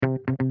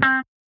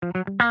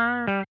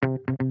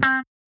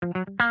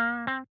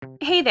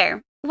Hey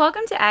there.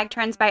 Welcome to Ag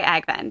Trends by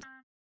AgVend,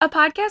 a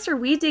podcast where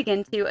we dig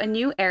into a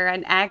new era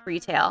in ag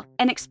retail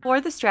and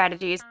explore the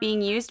strategies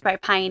being used by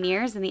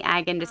pioneers in the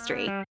ag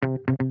industry.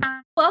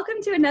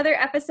 Welcome to another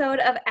episode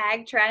of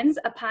Ag Trends,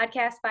 a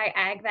podcast by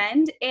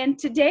AgVend. And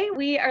today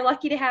we are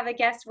lucky to have a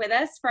guest with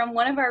us from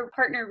one of our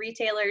partner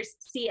retailers,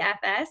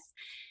 CFS.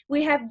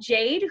 We have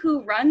Jade,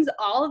 who runs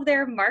all of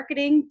their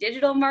marketing,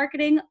 digital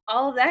marketing,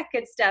 all of that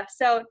good stuff.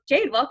 So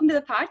Jade, welcome to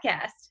the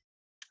podcast.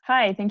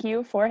 Hi, thank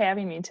you for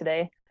having me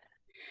today.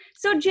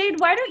 So Jade,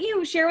 why don't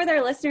you share with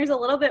our listeners a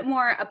little bit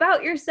more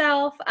about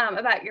yourself,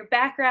 about your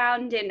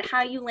background, and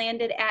how you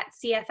landed at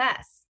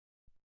CFS?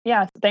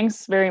 Yeah,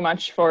 thanks very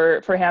much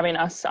for having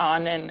us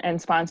on and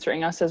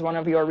sponsoring us as one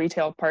of your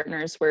retail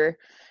partners. We're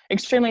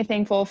extremely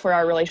thankful for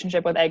our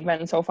relationship with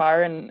AgVend so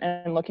far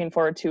and looking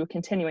forward to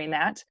continuing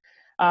that.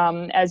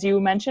 As you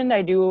mentioned,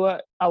 I do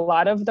a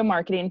lot of the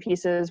marketing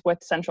pieces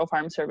with Central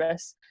Farm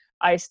Service.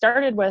 I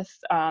started with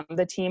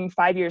the team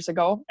 5 years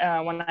ago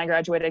when I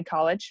graduated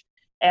college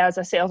as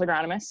a sales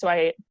agronomist. So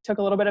I took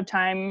a little bit of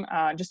time,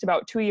 just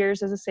about 2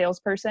 years as a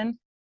salesperson.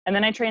 And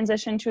then I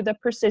transitioned to the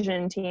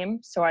precision team.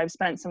 So I've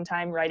spent some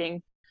time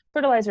writing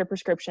fertilizer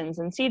prescriptions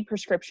and seed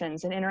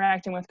prescriptions and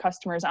interacting with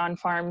customers on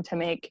farm to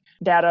make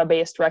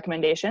data-based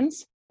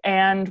recommendations.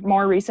 And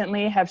more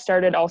recently have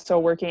started also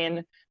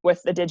working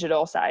with the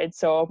digital side.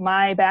 So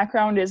my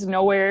background is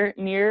nowhere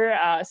near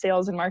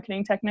sales and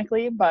marketing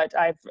technically, but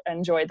I've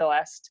enjoyed the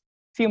last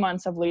few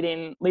months of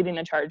leading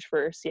the charge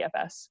for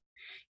CFS.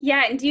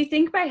 Yeah, and do you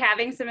think by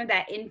having some of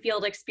that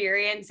in-field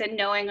experience and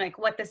knowing like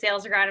what the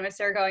sales agronomists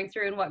are going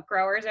through and what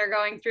growers are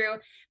going through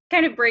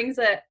kind of brings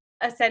a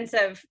sense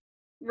of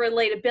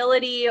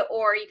relatability,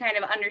 or you kind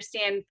of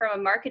understand from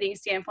a marketing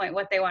standpoint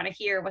what they want to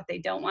hear, what they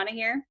don't want to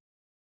hear?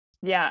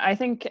 Yeah, I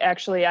think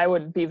actually I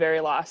would be very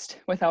lost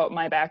without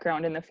my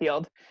background in the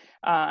field.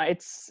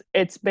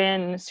 It's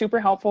been super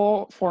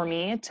helpful for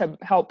me to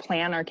help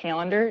plan our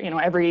calendar. You know,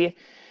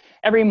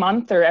 every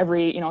month or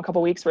every a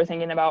couple weeks we're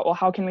thinking about, well,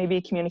 how can we be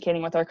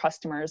communicating with our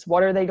customers?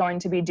 What are they going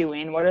to be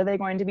doing? What are they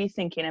going to be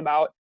thinking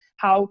about?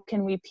 How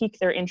can we pique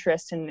their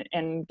interest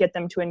and get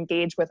them to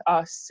engage with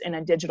us in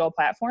a digital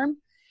platform?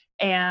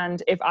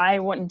 And if I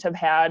wouldn't have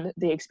had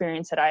the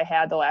experience that I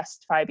had the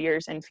last 5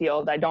 years in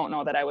field, I don't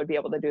know that I would be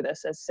able to do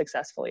this as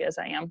successfully as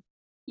I am.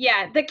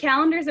 Yeah, the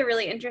calendar is a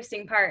really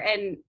interesting part.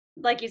 And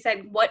like you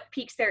said, what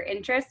piques their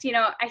interest?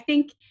 I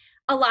think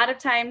a lot of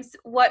times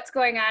what's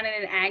going on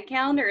in an ag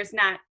calendar is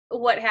not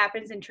what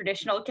happens in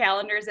traditional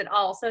calendars at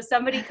all. So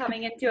somebody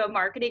coming into a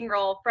marketing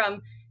role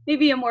from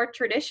maybe a more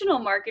traditional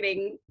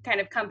marketing kind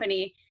of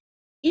company,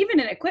 even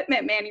an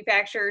equipment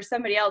manufacturer or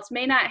somebody else,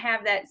 may not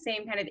have that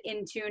same kind of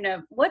in tune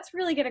of what's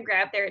really going to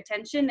grab their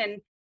attention. And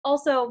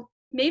also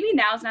maybe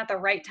now's not the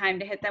right time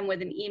to hit them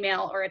with an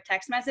email or a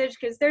text message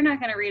because they're not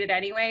going to read it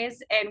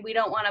anyways. And we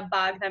don't want to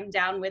bog them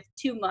down with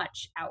too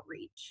much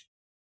outreach.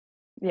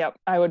 Yep,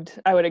 I would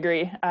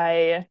agree.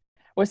 I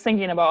was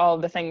thinking about all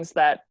of the things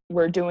that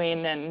we're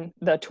doing and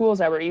the tools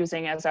that we're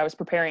using as I was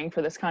preparing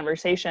for this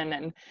conversation,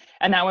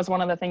 and that was one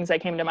of the things that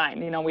came to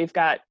mind.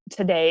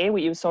 Today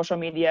we use social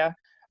media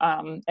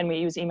and we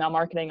use email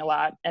marketing a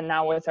lot, and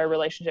now with our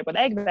relationship with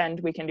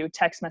AgVend, we can do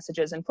text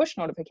messages and push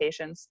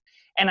notifications.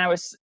 And I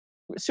was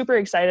super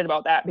excited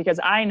about that because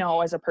I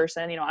know as a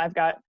person, I've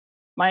got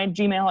my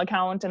Gmail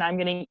account and I'm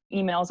getting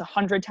emails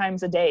 100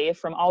 times a day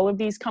from all of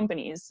these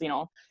companies,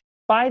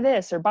 buy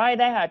this or buy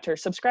that or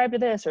subscribe to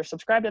this or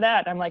subscribe to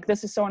that. I'm like,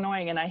 this is so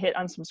annoying. And I hit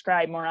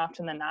unsubscribe more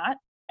often than not.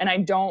 And I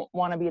don't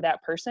want to be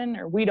that person,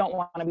 or we don't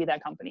want to be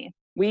that company.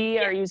 We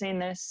are using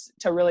this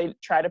to really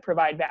try to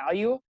provide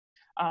value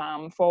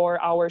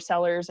for our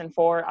sellers and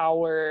for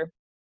our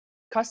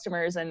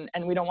customers. And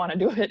we don't want to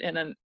do it in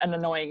an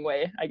annoying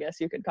way, I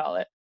guess you could call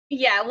it.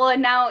 Yeah, well,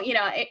 and now,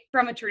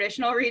 from a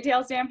traditional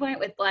retail standpoint,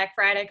 with Black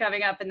Friday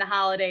coming up and the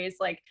holidays,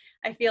 like,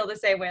 I feel the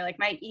same way. Like,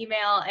 my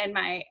email and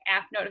my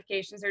app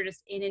notifications are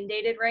just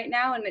inundated right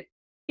now, and it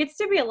gets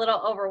to be a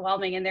little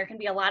overwhelming, and there can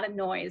be a lot of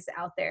noise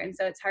out there, and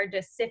so it's hard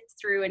to sift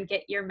through and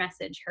get your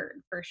message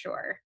heard, for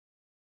sure.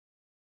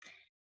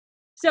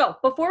 So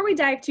before we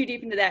dive too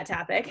deep into that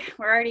topic,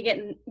 we're already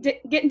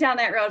getting down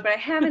that road, but I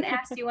haven't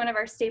asked you one of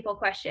our staple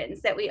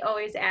questions that we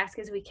always ask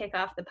as we kick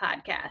off the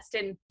podcast.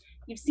 And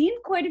you've seen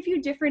quite a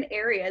few different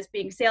areas,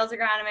 being sales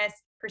agronomist,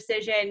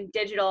 precision,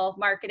 digital,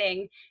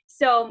 marketing.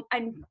 So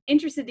I'm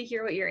interested to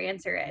hear what your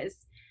answer is.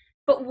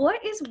 But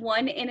what is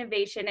one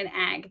innovation in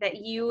ag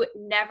that you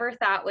never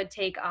thought would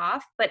take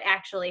off, but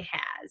actually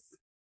has?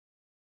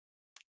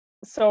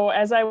 So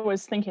as I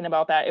was thinking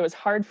about that, it was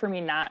hard for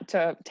me not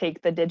to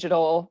take the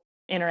digital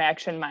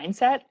interaction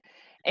mindset.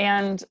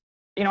 And,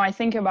 I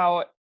think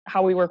about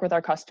how we work with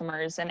our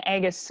customers, and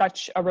ag is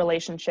such a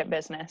relationship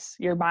business.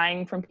 You're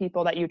buying from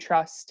people that you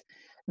trust.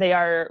 They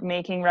are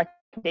making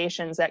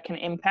recommendations that can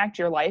impact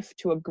your life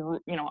to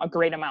a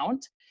great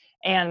amount.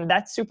 And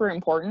that's super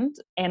important.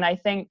 And I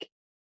think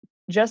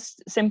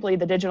just simply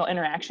the digital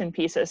interaction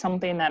piece is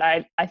something that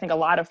I think a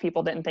lot of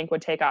people didn't think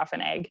would take off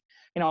in ag.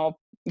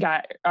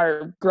 Got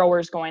our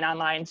growers going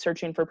online,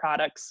 searching for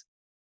products,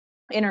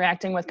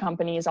 interacting with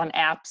companies on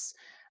apps,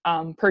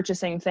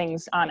 purchasing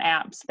things on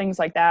apps, things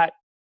like that.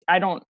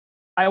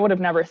 I would have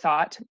never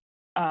thought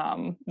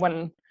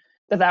when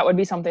that would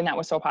be something that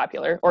was so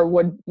popular or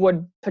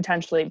would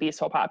potentially be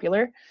so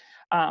popular.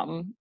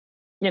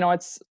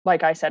 It's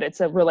like I said,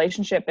 it's a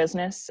relationship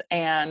business,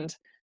 and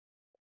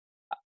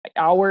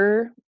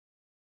our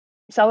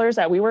sellers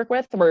that we work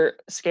with were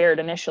scared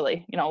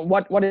initially.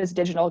 What is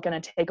digital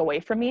going to take away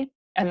from me?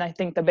 And I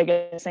think the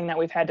biggest thing that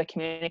we've had to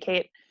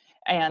communicate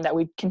and that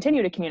we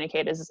continue to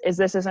communicate is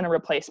this isn't a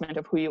replacement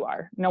of who you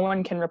are. No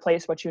one can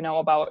replace what you know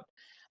about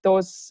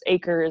those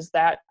acres,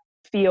 that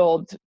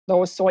field,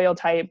 those soil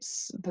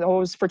types,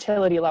 those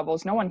fertility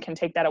levels. No one can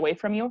take that away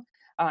from you.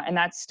 And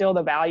that's still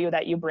the value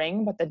that you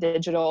bring, but the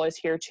digital is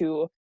here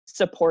to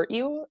support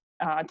you,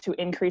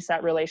 to increase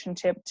that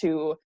relationship,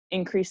 to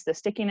increase the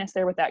stickiness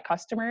there with that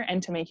customer,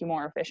 and to make you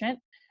more efficient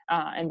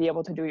and be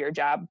able to do your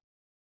job,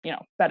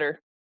 better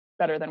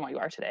than what you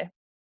are today.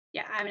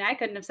 Yeah, I mean, I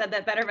couldn't have said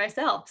that better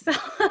myself. So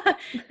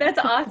that's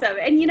awesome.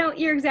 And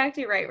you're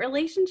exactly right.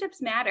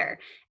 Relationships matter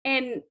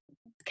and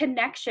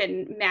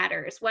connection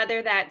matters,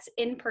 whether that's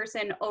in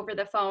person, over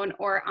the phone,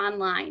 or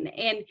online.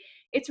 And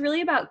it's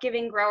really about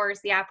giving growers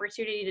the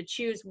opportunity to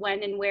choose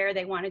when and where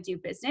they want to do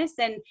business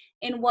and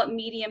in what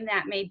medium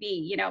that may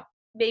be.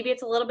 Maybe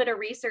it's a little bit of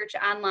research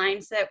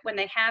online so that when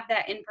they have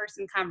that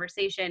in-person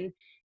conversation,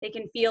 they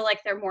can feel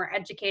like they're more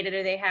educated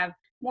or they have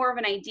more of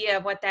an idea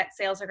of what that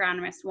sales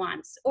agronomist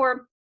wants.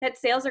 Or that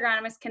sales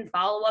agronomist can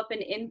follow up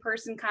an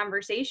in-person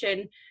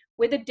conversation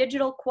with a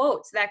digital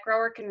quote so that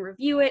grower can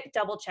review it,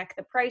 double check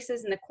the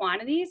prices and the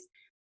quantities,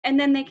 and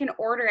then they can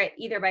order it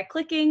either by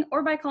clicking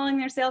or by calling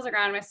their sales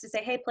agronomist to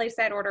say, hey, place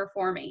that order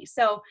for me.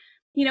 So,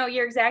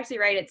 you're exactly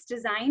right. It's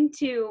designed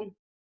to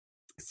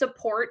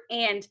support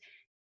and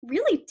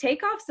really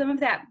take off some of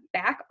that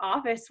back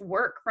office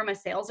work from a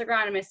sales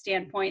agronomist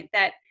standpoint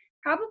that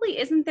probably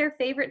isn't their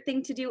favorite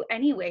thing to do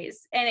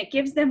anyways. And it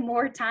gives them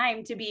more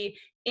time to be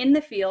in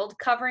the field,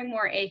 covering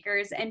more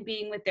acres and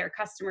being with their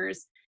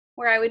customers,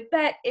 where I would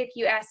bet if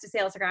you asked a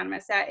sales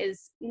agronomist, that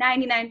is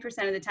 99%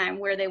 of the time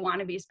where they want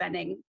to be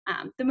spending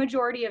the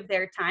majority of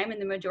their time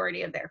and the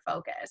majority of their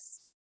focus.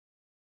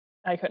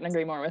 I couldn't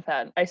agree more with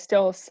that. I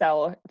still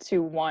sell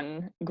to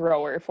one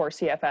grower for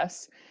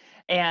CFS,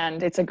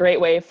 and it's a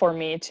great way for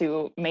me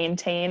to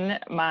maintain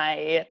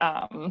my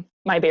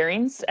my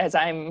bearings as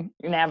I'm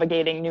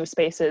navigating new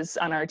spaces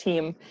on our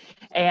team.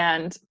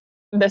 And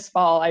this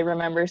fall, I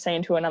remember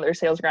saying to another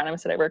sales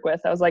agronomist that I work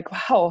with, I was like,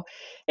 wow,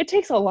 it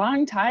takes a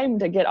long time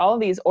to get all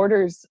these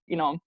orders,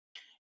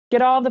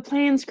 get all the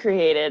plans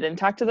created and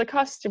talk to the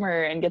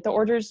customer and get the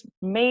orders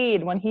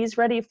made when he's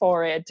ready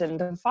for it and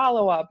to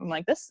follow up. I'm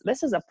like, this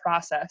is a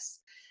process.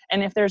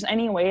 And if there's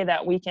any way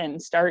that we can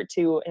start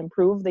to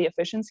improve the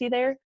efficiency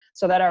there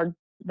so that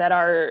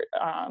our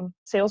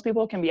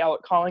salespeople can be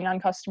out calling on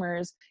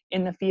customers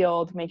in the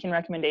field, making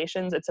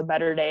recommendations, it's a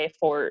better day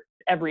for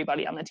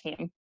everybody on the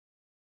team.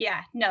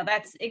 Yeah, no,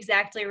 that's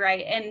exactly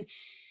right. And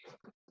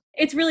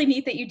it's really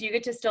neat that you do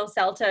get to still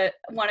sell to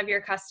one of your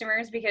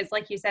customers because,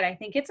 like you said, I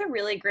think it's a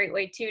really great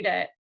way too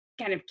to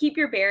kind of keep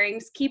your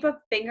bearings, keep a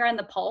finger on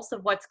the pulse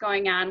of what's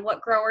going on,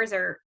 what growers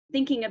are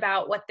thinking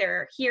about, what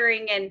they're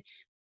hearing, and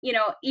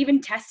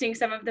even testing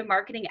some of the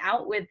marketing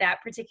out with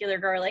that particular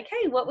grower. Like,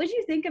 hey, what would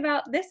you think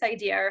about this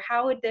idea, or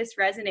how would this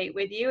resonate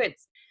with you?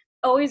 It's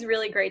always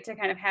really great to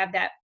kind of have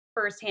that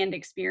firsthand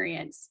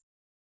experience.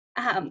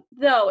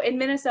 Though in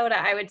Minnesota,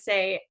 I would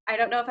say, I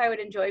don't know if I would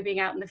enjoy being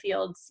out in the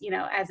fields,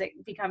 as it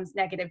becomes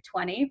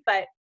 -20,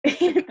 but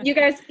you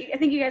guys, I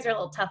think you guys are a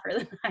little tougher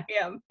than I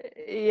am.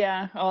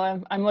 Yeah,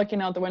 well, I'm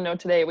looking out the window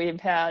today. We've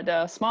had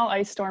a small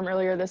ice storm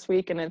earlier this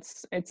week, and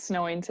it's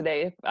snowing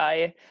today.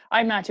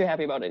 I'm not too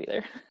happy about it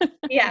either.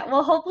 Yeah,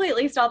 well, hopefully at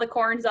least all the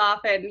corn's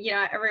off and,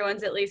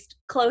 everyone's at least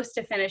close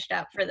to finished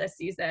up for this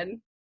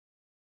season.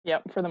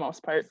 Yep, for the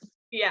most part.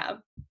 Yeah.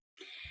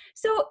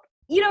 So,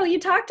 you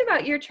talked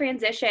about your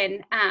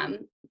transition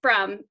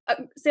from a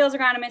sales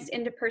agronomist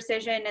into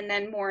precision and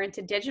then more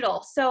into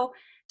digital. So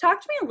talk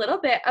to me a little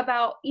bit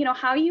about,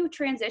 how you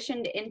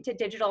transitioned into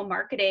digital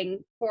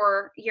marketing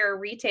for your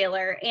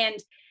retailer, and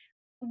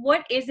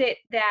what is it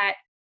that,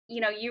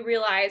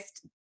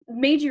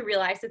 made you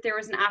realize that there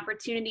was an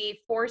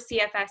opportunity for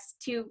CFS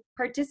to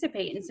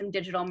participate in some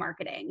digital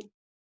marketing?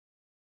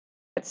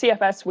 At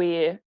CFS,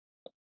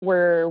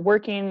 we're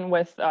working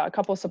with a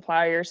couple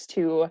suppliers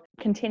to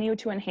continue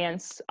to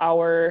enhance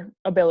our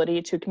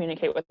ability to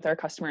communicate with our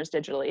customers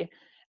digitally,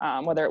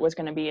 whether it was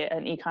going to be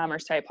an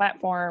e-commerce type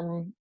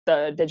platform,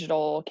 the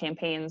digital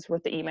campaigns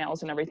with the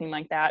emails and everything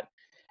like that.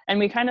 And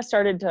we kind of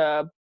started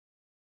to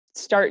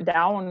start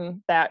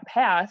down that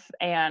path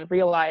and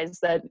realize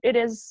that it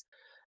is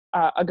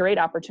a great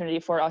opportunity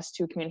for us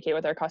to communicate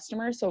with our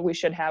customers. So we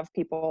should have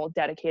people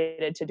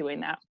dedicated to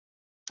doing that.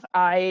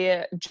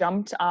 I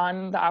jumped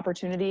on the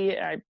opportunity.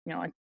 I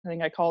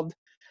think I called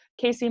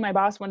Casey, my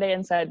boss, one day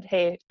and said,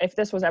 hey, if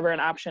this was ever an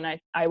option,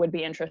 I would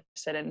be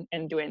interested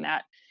in doing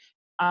that.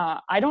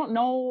 I don't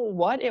know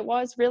what it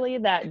was really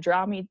that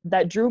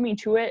drew me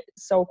to it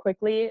so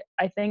quickly.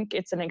 I think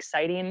it's an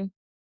exciting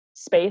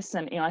space.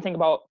 And, I think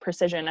about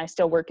precision. I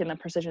still work in the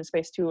precision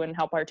space too and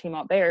help our team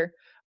out there,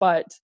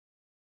 but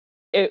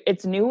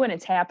it's new and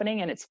it's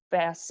happening and it's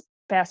fast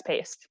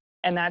paced.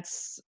 And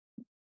that's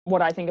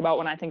what I think about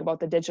when I think about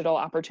the digital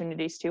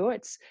opportunities too.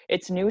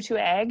 It's new to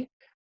ag,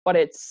 but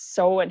it's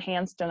so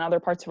enhanced in other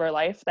parts of our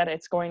life that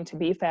it's going to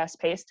be fast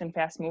paced and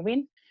fast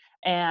moving.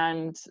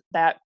 And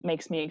that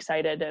makes me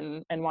excited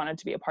and wanted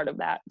to be a part of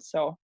that.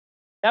 So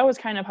that was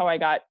kind of how I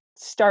got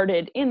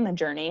started in the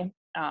journey.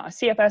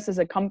 CFS is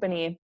a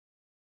company,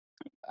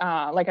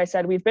 like I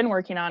said, we've been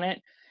working on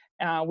it.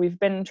 We've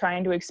been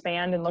trying to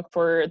expand and look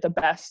for the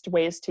best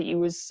ways to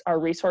use our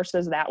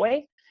resources that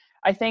way.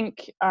 I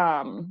think,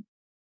 I've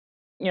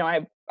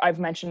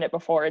mentioned it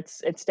before.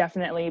 It's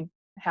definitely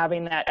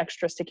having that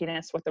extra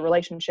stickiness with the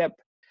relationship.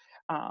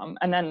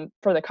 And then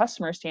for the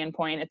customer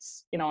standpoint,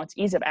 it's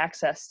ease of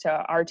access to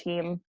our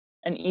team,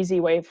 an easy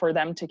way for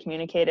them to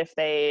communicate if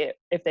they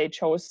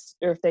chose,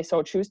 or if they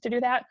so choose to do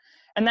that.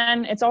 And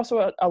then it's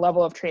also a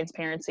level of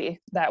transparency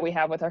that we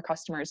have with our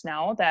customers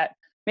now that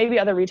maybe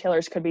other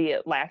retailers could be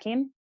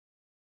lacking.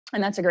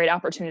 And that's a great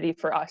opportunity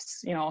for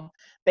us.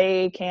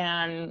 They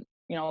can,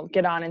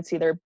 get on and see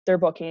their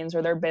bookings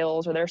or their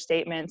bills or their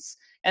statements,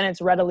 and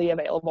it's readily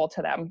available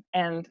to them.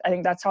 And I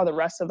think that's how the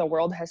rest of the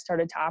world has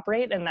started to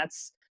operate. And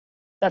that's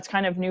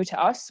kind of new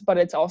to us, but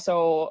it's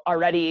also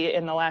already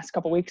in the last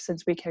couple of weeks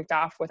since we kicked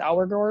off with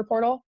our grower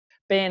portal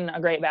been a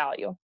great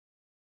value.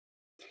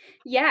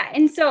 Yeah.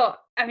 And so,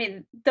 I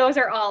mean, those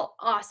are all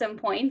awesome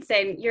points.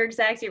 And you're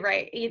exactly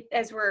right.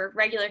 As we're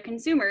regular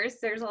consumers,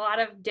 there's a lot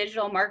of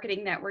digital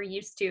marketing that we're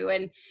used to.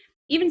 And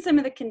even some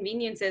of the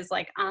conveniences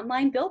like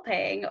online bill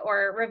paying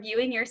or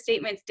reviewing your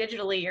statements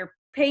digitally or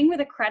paying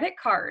with a credit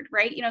card,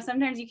 right?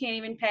 Sometimes you can't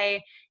even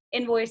pay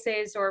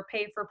invoices or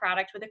pay for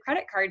product with a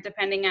credit card,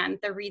 depending on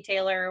the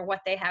retailer or what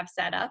they have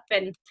set up.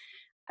 And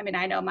I mean,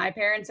 I know my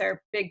parents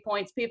are big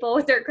points people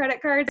with their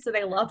credit cards, so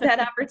they love that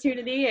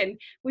opportunity. And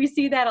we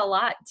see that a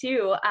lot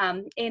too,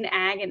 in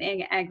ag and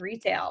in ag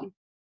retail.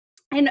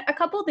 And a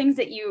couple things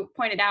that you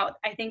pointed out,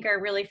 I think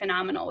are really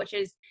phenomenal, which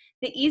is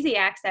the easy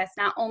access,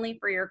 not only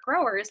for your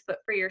growers, but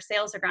for your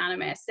sales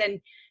agronomists.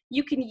 And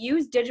you can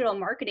use digital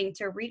marketing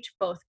to reach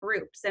both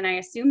groups. And I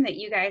assume that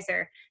you guys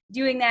are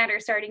doing that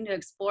or starting to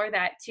explore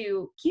that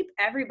to keep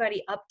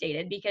everybody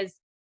updated, because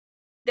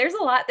there's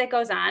a lot that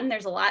goes on.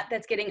 There's a lot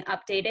that's getting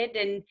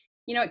updated. And,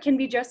 it can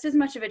be just as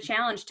much of a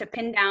challenge to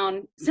pin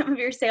down some of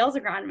your sales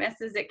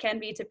agronomists as it can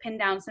be to pin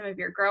down some of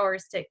your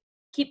growers to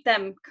keep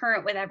them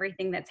current with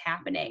everything that's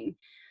happening.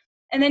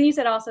 And then you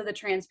said also the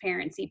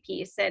transparency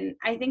piece. And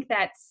I think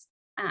that's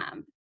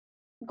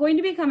going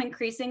to become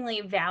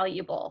increasingly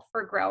valuable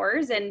for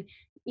growers. And,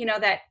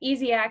 that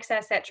easy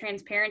access, that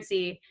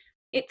transparency,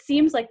 it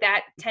seems like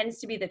that tends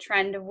to be the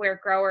trend of where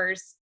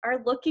growers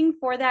are looking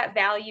for that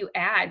value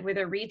add with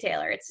a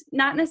retailer. It's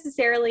not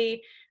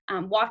necessarily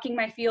walking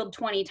my field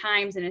 20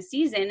 times in a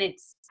season.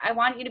 It's, I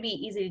want you to be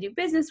easy to do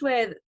business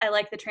with. I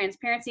like the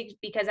transparency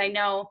because I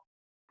know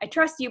I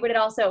trust you, but it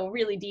also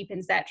really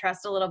deepens that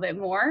trust a little bit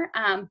more,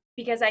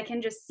 because I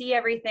can just see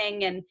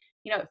everything and,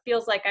 it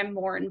feels like I'm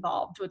more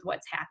involved with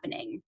what's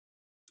happening.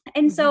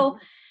 And so,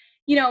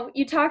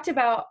 you talked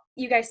about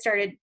you guys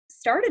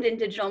started in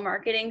digital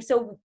marketing.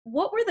 So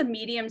what were the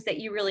mediums that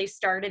you really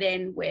started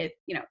in with,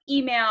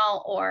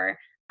 email or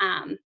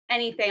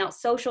anything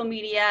else, social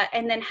media?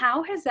 And then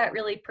how has that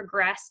really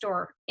progressed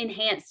or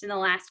enhanced in the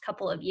last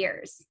couple of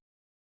years?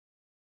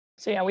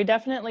 So yeah, we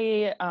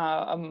definitely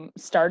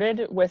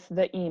started with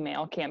the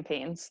email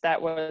campaigns.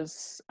 That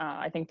was,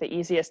 I think, the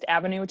easiest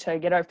avenue to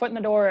get our foot in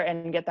the door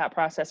and get that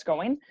process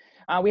going.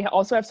 We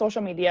also have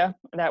social media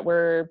that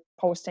we're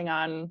posting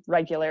on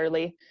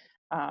regularly,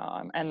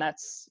 and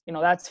that's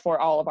for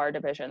all of our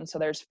divisions. So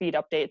there's feed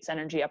updates,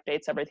 energy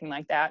updates, everything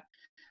like that.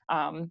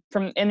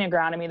 From in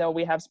agronomy, though,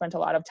 we have spent a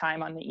lot of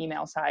time on the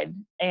email side.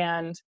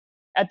 And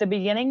at the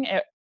beginning,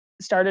 it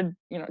started,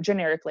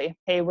 generically,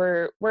 hey,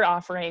 we're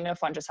offering a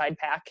fungicide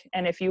pack,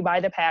 and if you buy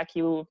the pack,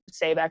 you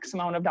save X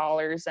amount of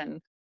dollars, and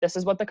this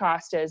is what the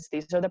cost is.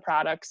 These are the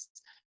products.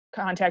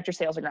 Contact your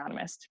sales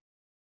agronomist.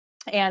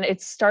 And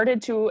it's started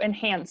to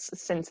enhance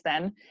since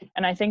then.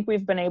 And I think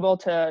we've been able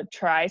to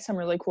try some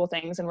really cool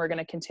things, and we're going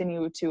to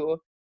continue to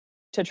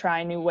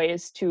try new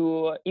ways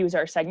to use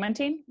our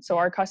segmenting. So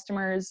our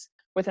customers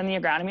within the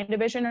agronomy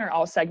division are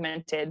all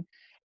segmented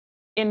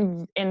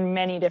in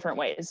many different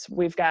ways.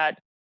 We've got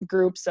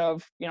groups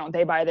of,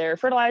 they buy their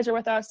fertilizer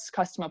with us,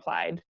 custom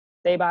applied.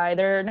 They buy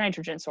their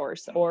nitrogen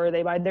source, or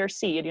they buy their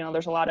seed.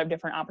 There's a lot of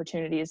different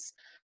opportunities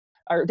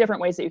or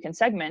different ways that you can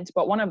segment.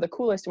 But one of the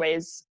coolest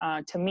ways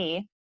to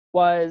me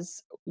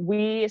was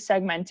we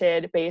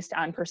segmented based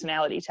on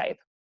personality type.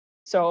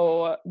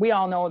 So we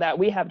all know that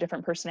we have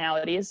different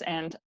personalities,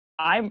 and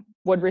I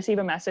would receive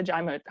a message.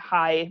 I'm a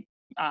high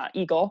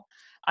eagle.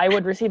 I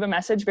would receive a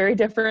message very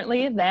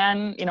differently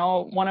than,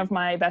 one of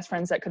my best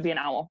friends that could be an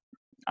owl.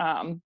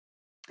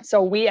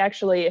 So we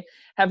actually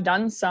have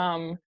done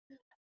some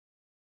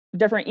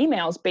different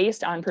emails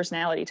based on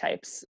personality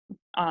types.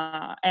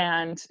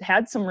 and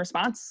had some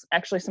response,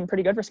 actually some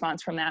pretty good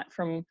response from that,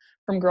 from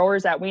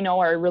growers that we know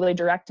are really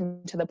direct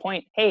and to the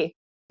point. Hey,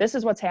 this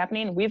is what's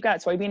happening. We've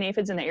got soybean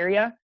aphids in the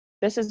area.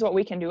 This is what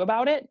we can do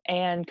about it,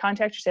 and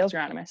contact your sales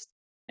agronomist.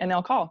 And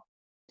they'll call.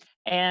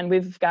 And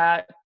we've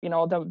got,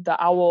 the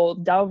owl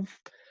dove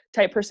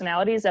type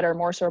personalities that are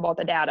more so about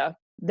the data.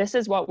 This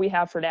is what we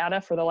have for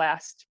data for the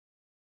last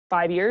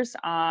 5 years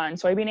on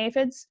soybean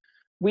aphids.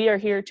 We are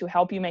here to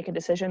help you make a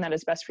decision that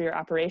is best for your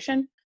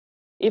operation.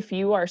 If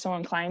you are so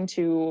inclined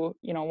to,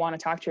 want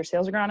to talk to your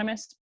sales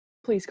agronomist,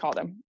 please call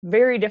them.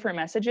 Very different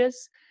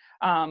messages,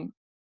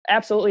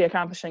 absolutely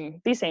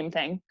accomplishing the same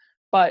thing,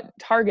 but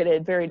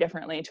targeted very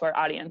differently to our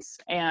audience.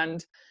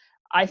 And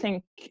I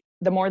think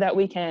the more that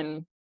we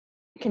can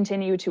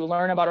continue to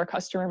learn about our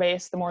customer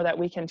base, the more that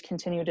we can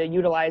continue to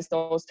utilize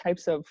those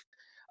types of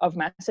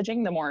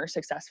messaging, the more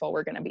successful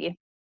we're going to be.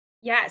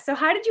 Yeah. So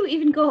how did you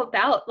even go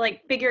about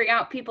like figuring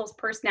out people's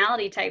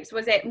personality types?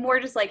 Was it more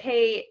just like,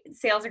 hey,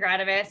 sales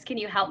agronomist, can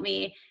you help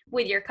me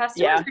with your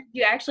customers? Yeah. Or did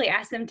you actually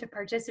ask them to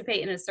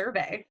participate in a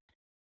survey?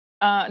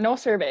 No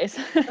surveys.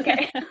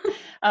 Okay.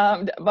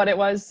 But it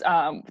was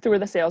through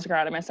the sales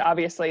agronomist.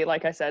 Obviously,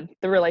 like I said,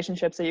 the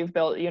relationships that you've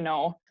built,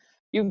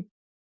 you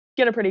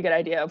get a pretty good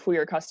idea of who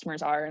your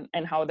customers are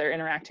and how they're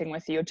interacting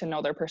with you to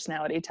know their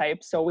personality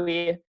type. So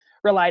we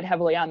relied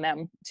heavily on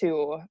them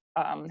to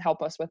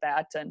help us with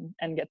that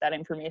and get that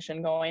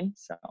information going.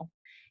 So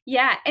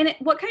Yeah. And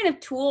what kind of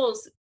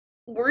tools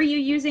were you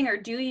using or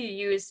do you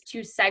use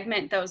to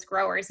segment those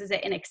growers? Is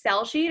it an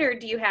Excel sheet or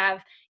do you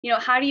have,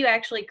 how do you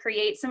actually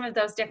create some of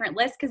those different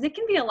lists? Because it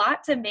can be a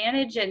lot to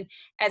manage. And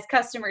as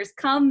customers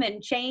come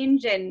and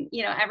change and,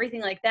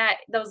 everything like that,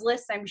 those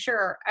lists I'm sure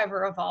are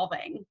ever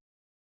evolving.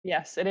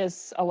 yes, it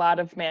is a lot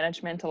of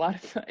management, a lot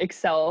of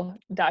Excel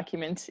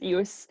document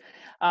use,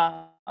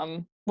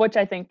 which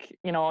I think,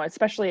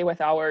 especially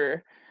with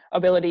our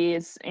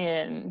abilities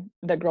in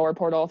the grower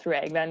portal through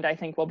AgVend, I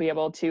think we'll be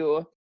able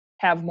to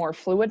have more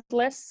fluid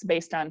lists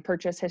based on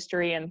purchase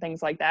history and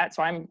things like that.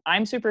 So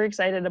I'm super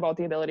excited about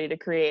the ability to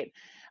create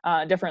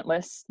different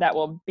lists that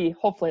will be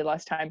hopefully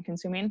less time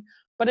consuming.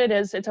 But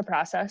it's a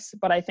process.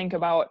 But I think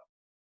about,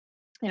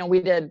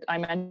 I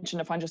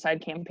mentioned a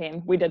fungicide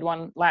campaign. We did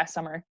one last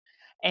summer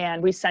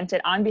and we sent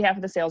it on behalf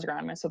of the sales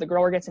agronomist. So the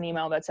grower gets an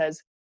email that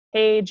says,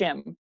 hey,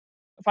 Jim,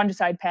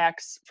 fungicide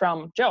packs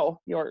from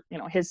Joe,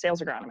 his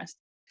sales agronomist.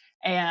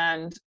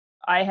 And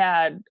I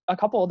had a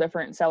couple of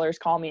different sellers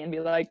call me and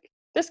be like,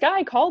 this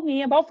guy called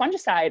me about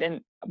fungicide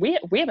and we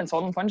haven't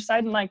sold him fungicide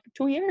in like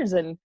 2 years.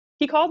 And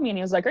he called me and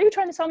he was like, are you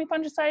trying to sell me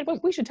fungicide?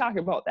 We should talk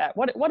about that.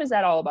 What is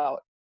that all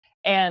about?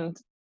 And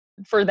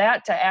for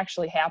that to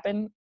actually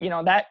happen,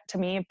 that to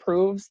me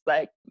proves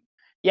like,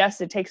 yes,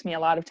 it takes me a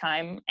lot of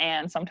time.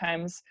 And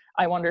sometimes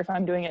I wonder if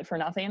I'm doing it for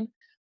nothing,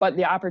 but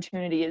the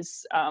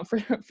opportunities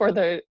for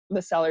the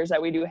sellers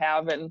that we do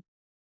have and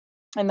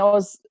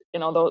those,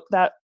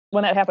 that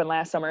when that happened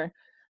last summer,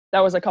 that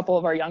was a couple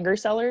of our younger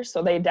sellers.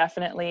 So they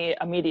definitely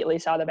immediately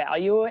saw the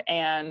value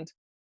and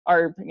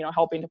are,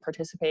 helping to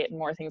participate in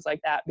more things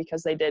like that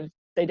because they did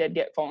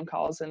get phone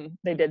calls and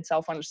they did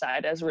sell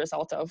fungicide as a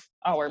result of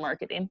our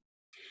marketing.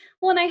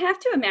 Well, and I have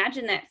to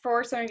imagine that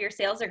for some of your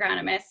sales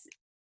agronomists,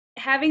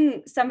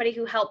 having somebody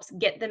who helps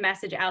get the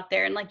message out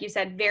there, and like you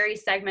said, very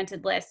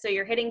segmented list. So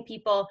you're hitting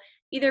people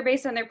either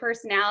based on their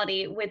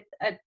personality with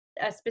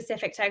a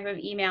specific type of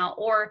email,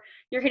 or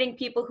you're hitting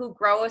people who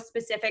grow a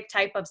specific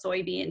type of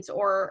soybeans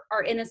or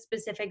are in a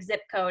specific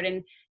zip code,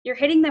 and you're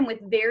hitting them with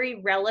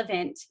very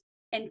relevant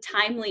and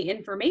timely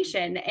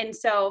information. And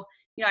so,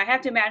 I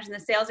have to imagine the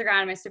sales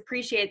agronomists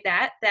appreciate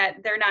that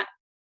they're not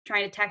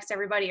trying to text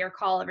everybody or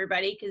call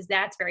everybody because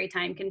that's very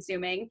time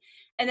consuming.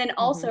 And then Mm-hmm.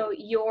 also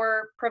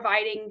you're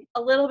providing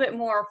a little bit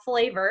more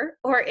flavor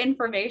or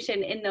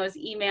information in those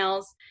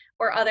emails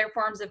or other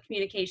forms of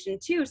communication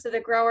too. So the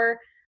grower,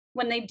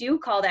 when they do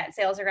call that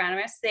sales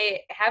agronomist,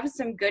 they have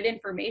some good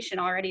information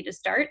already to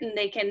start and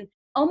they can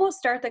almost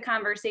start the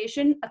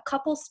conversation a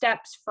couple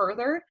steps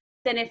further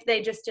than if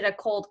they just did a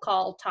cold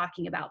call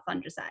talking about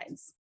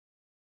fungicides.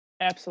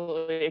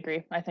 Absolutely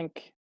agree. I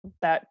think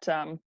that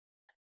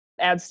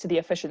adds to the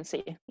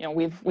efficiency.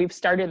 We've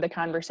started the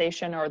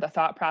conversation or the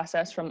thought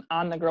process from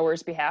on the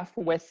grower's behalf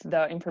with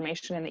the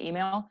information in the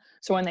email.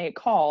 So when they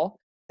call,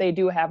 they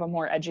do have a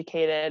more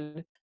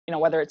educated,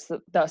 whether it's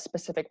the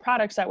specific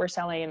products that we're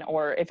selling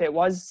or if it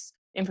was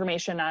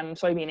information on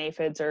soybean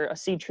aphids or a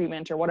seed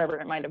treatment or whatever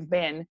it might have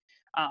been.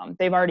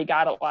 They've already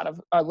got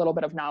a little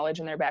bit of knowledge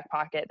in their back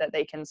pocket that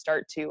they can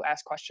start to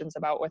ask questions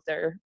about with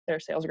their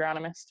sales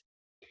agronomist.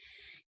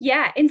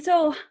 Yeah. And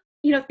so,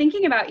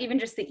 thinking about even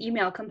just the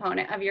email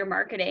component of your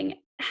marketing,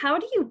 how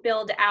do you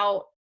build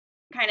out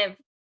kind of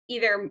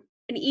either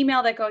an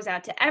email that goes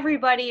out to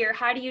everybody, or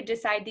how do you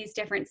decide these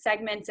different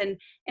segments and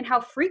how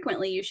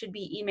frequently you should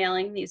be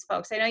emailing these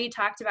folks? I know you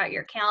talked about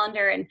your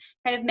calendar and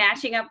kind of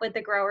matching up with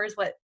the growers,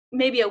 what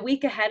maybe a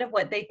week ahead of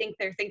what they think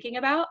they're thinking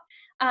about.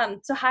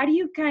 So how do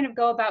you kind of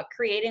go about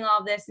creating all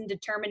of this and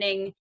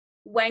determining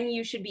when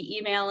you should be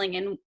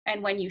emailing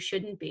and when you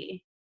shouldn't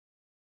be?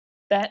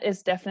 That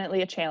is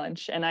definitely a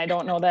challenge, and I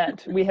don't know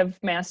that we have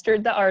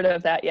mastered the art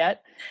of that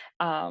yet.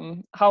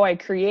 How I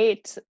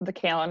create the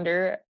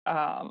calendar,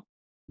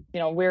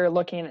 we're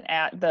looking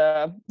at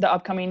the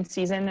upcoming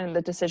season and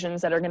the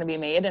decisions that are going to be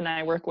made, and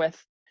I work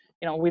with,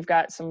 we've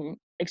got some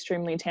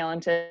extremely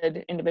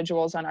talented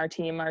individuals on our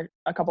team.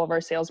 A couple of our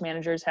sales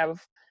managers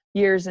have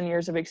years and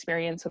years of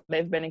experience, so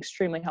they've been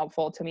extremely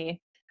helpful to me.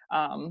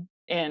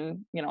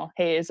 And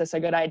hey, is this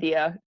a good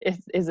idea?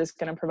 Is this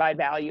going to provide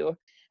value?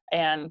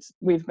 And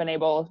we've been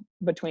able,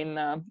 between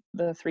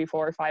the 3,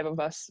 4, or 5 of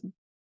us,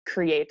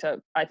 create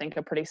I think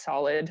a pretty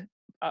solid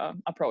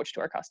approach to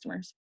our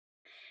customers.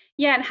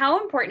 Yeah, and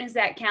how important is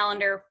that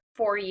calendar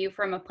for you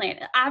from a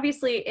plan?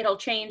 Obviously, it'll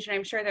change, and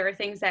I'm sure there are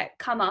things that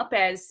come up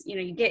as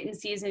you get in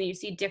season, you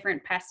see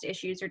different pest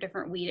issues or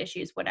different weed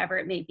issues, whatever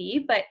it may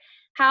be. But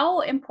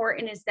how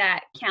important is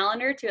that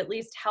calendar to at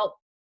least help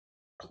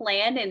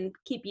plan and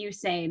keep you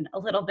sane a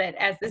little bit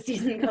as the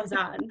season goes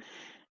on?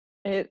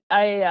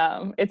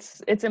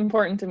 It's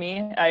important to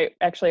me. I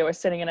was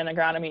sitting in an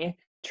agronomy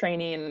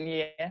training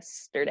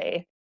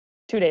yesterday,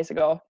 2 days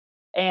ago,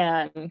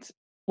 and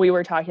we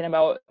were talking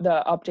about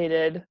the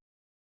updated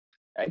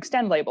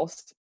extend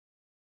labels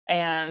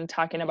and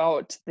talking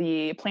about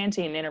the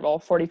planting interval.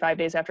 45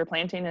 days after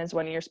planting is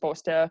when you're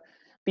supposed to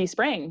be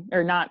spraying,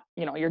 or not,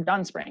 you're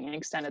done spraying and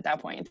extend at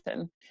that point.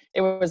 And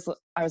I was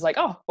like,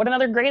 oh, what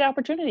another great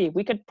opportunity.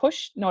 We could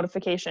push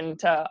notification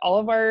to all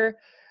of our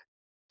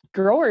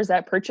growers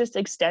that purchased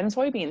Extend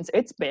soybeans.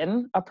 It's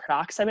been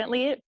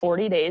approximately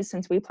 40 days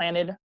since we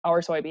planted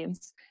our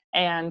soybeans,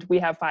 and we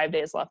have 5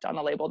 days left on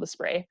the label to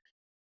spray.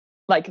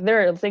 Like,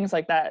 there are things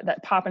like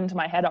that pop into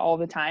my head all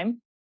the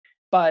time,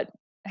 but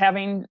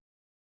having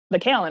the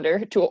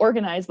calendar to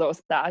organize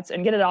those thoughts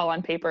and get it all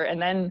on paper,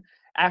 and then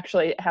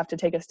actually have to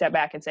take a step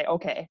back and say,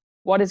 okay,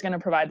 what is going to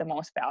provide the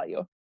most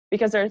value?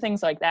 Because there are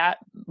things like that,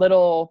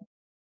 little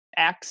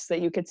acts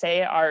that you could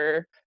say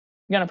are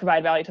going to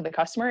provide value to the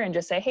customer, and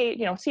just say, hey,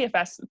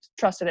 CFS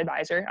trusted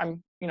advisor,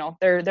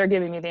 they're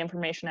giving me the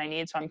information I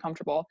need, so I'm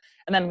comfortable.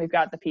 And then we've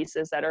got the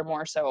pieces that are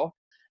more so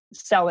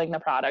selling the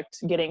product,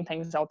 getting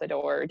things out the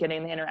door,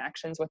 getting the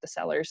interactions with the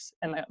sellers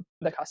and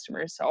the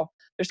customers. So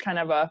there's kind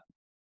of a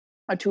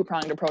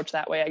two-pronged approach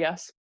that way, I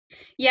guess.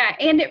 Yeah,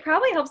 and it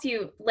probably helps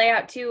you lay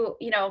out too,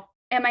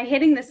 am I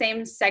hitting the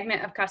same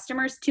segment of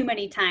customers too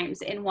many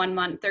times in 1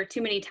 month, or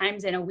too many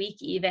times in a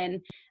week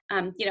even?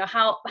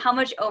 How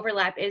much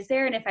overlap is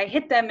there? And if I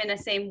hit them in the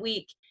same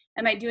week,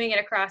 am I doing it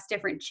across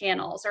different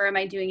channels, or am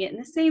I doing it in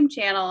the same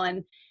channel?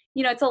 And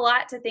it's a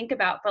lot to think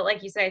about, but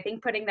like you said, I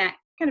think putting that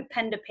kind of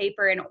pen to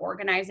paper and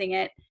organizing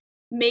it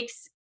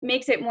makes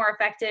it more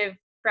effective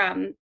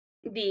from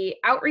the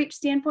outreach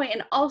standpoint,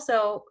 and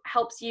also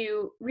helps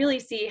you really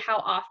see how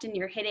often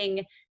you're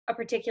hitting a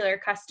particular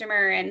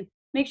customer, and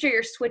make sure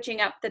you're switching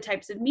up the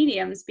types of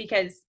mediums,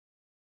 because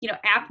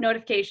app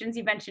notifications,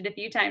 you mentioned a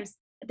few times,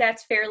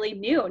 that's fairly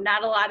new.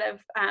 Not a lot of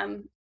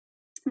ag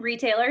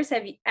retailers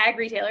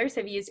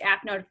have used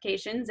app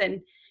notifications,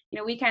 and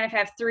we kind of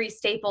have 3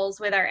 staples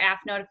with our app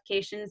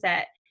notifications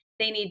that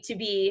they need to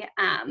be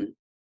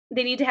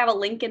they need to have a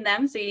link in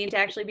them, so you need to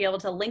actually be able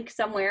to link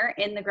somewhere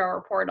in the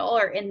grower portal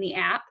or in the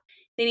app.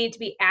 They need to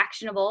be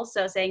actionable,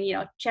 so saying,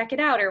 check it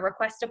out or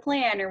request a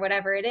plan or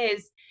whatever it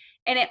is.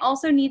 And it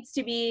also needs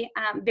to be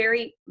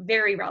very,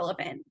 very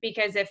relevant,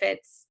 because if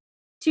it's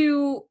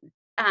too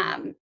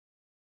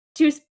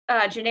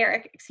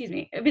generic,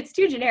 if it's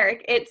too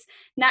generic, it's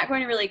not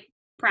going to really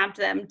prompt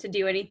them to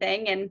do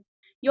anything. And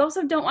you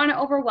also don't want to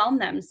overwhelm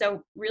them.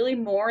 So really,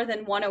 more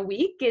than 1 a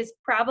week is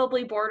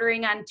probably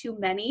bordering on too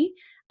many.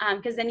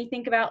 Because then you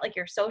think about like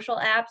your social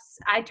apps.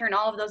 I turn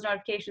all of those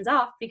notifications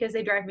off because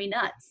they drive me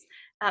nuts.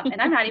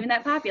 And I'm not even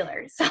that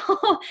popular. So,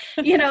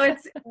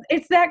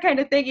 it's that kind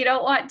of thing. You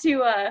don't want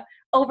to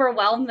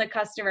overwhelm the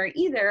customer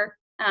either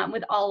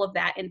with all of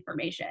that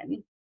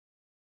information.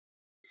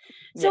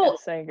 So,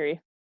 Yes, I agree.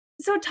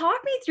 So talk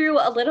me through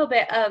a little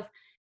bit of,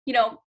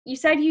 you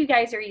said you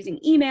guys are using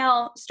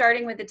email,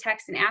 starting with the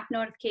text and app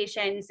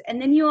notifications,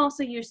 and then you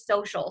also use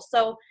social.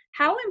 So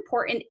how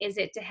important is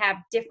it to have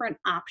different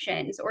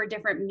options or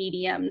different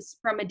mediums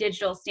from a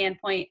digital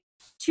standpoint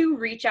to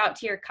reach out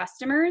to your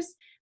customers?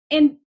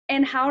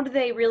 And how do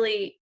they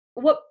really,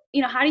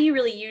 how do you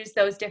really use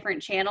those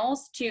different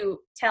channels to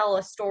tell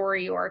a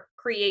story or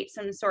create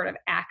some sort of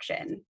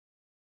action?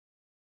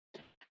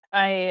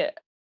 I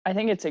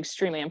think it's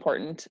extremely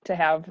important to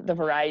have the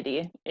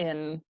variety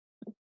in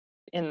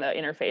the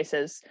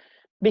interfaces,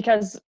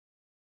 because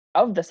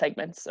of the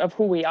segments of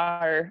who we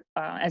are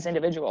as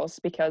individuals.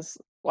 Because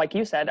like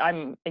you said,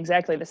 I'm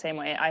exactly the same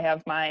way. I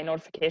have my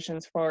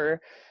notifications for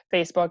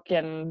Facebook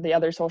and the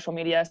other social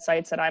media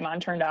sites that I'm on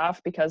turned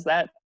off, because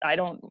that I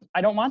don't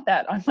want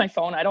that on my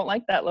phone. I don't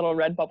like that little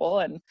red bubble,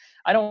 and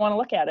I don't want to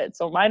look at it.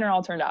 So mine are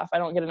all turned off. I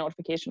don't get a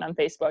notification on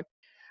Facebook.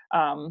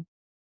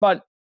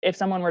 But if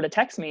someone were to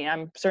text me,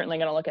 I'm certainly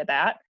going to look at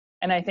that.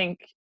 And I think,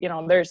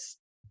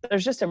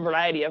 there's just a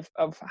variety of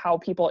how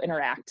people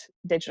interact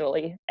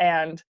digitally.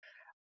 And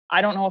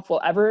I don't know if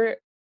we'll ever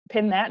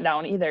pin that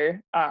down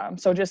either.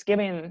 So just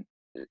giving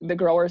the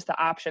growers the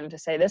option to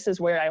say, this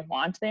is where I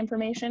want the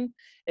information.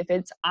 If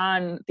it's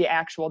on the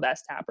actual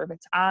desktop, or if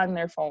it's on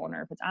their phone,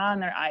 or if it's on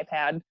their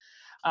iPad,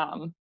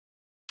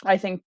 I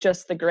think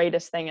just the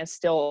greatest thing is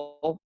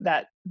still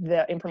that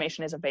the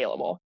information is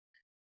available.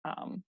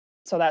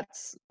 So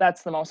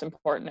that's the most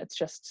important. It's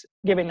just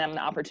giving them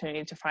the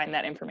opportunity to find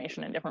that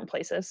information in different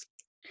places.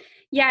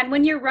 Yeah, and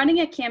when you're running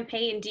a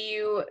campaign, do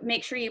you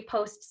make sure you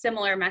post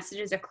similar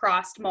messages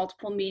across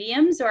multiple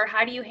mediums, or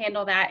how do you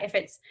handle that if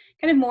it's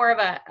kind of more of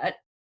a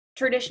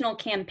traditional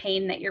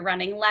campaign that you're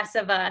running, less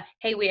of a,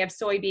 hey, we have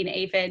soybean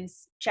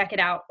aphids, check it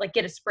out, like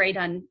get a spray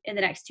done in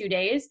the next 2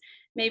 days?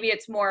 Maybe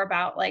it's more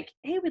about like,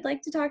 hey, we'd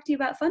like to talk to you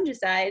about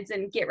fungicides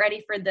and get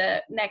ready for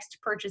the next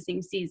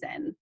purchasing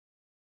season.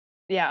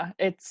 Yeah,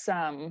 it's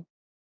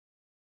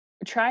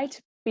try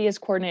to be as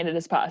coordinated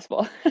as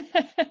possible.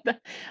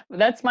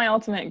 That's my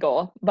ultimate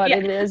goal, but Yeah.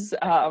 it is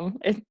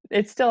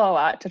it's still a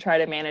lot to try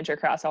to manage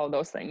across all of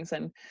those things,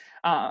 and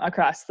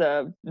across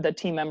the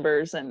team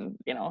members, and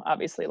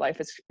obviously life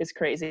is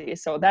crazy.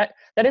 So that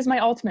is my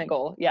ultimate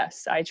goal.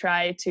 Yes, I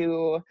try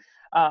to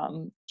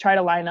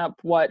line up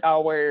what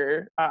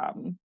our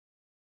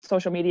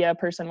social media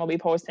person will be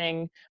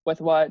posting with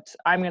what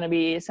I'm going to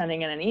be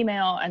sending in an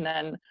email. And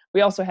then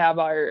we also have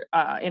our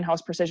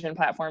in-house precision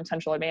platform,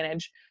 Central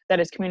Advantage,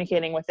 that is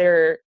communicating with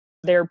their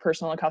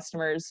personal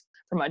customers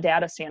from a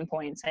data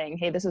standpoint, saying,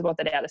 hey, this is what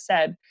the data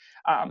said.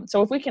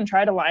 So if we can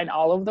try to line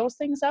all of those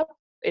things up,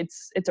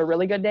 it's a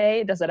really good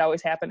day. Does it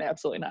always happen?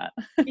 Absolutely not.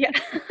 Yeah.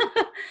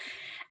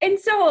 And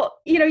so,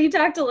 you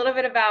talked a little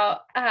bit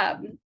about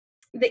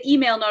the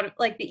email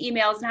like the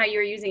emails and how you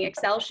were using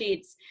Excel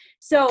sheets.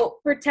 So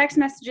for text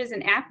messages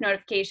and app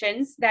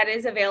notifications, that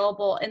is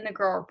available in the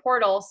grower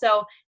portal.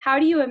 So how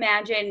do you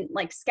imagine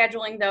like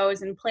scheduling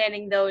those and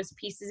planning those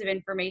pieces of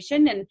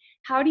information? And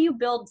how do you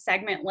build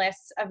segment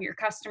lists of your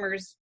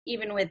customers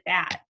even with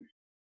that?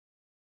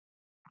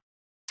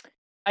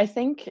 I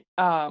think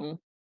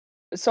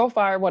so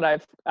far what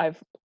I've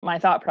my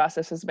thought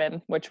process has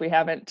been, which we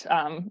haven't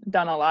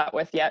done a lot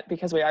with yet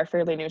because we are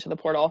fairly new to the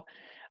portal,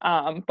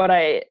 but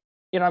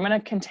I'm going to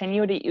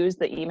continue to use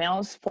the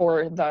emails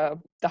for the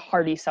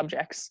hardy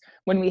subjects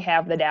when we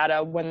have the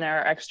data, when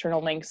there are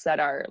external links that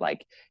are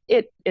like,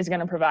 it is going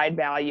to provide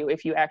value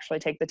if you actually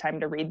take the time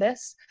to read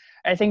this.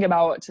 I think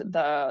about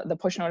the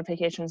push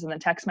notifications and the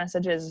text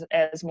messages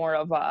as more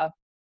of a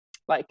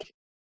like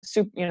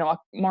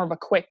more of a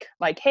quick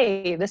like,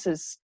 hey, this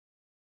is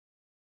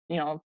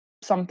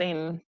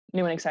something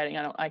new and exciting.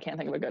 I can't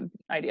think of a good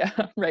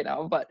idea right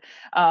now, but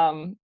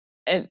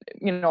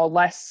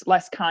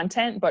less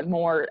content, but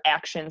more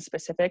action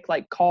specific,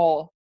 like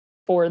call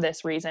for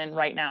this reason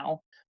right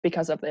now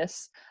because of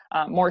this.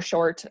 More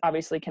short,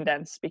 obviously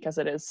condensed because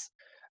it is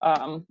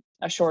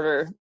a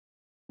shorter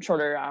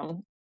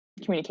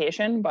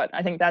communication. But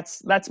I think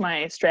that's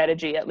my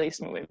strategy, at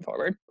least moving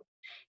forward.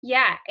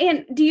 Yeah.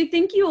 And do you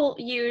think you'll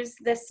use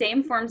the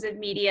same forms of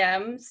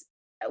mediums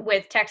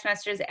with text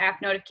messages,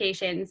 app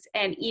notifications,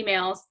 and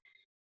emails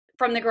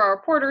from the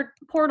grower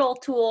portal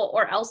tool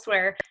or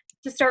elsewhere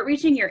to start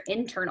reaching your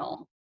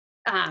internal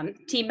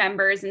team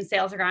members and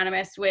sales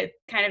agronomists with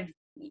kind of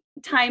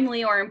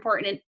timely or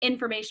important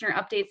information or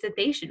updates that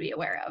they should be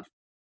aware of?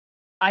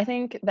 I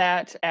think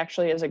that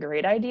actually is a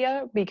great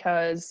idea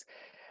because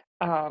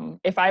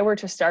if I were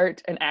to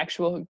start an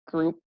actual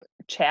group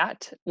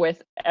chat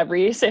with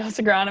every sales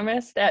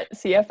agronomist at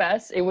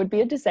CFS, it would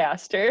be a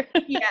disaster.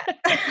 Yeah,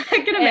 I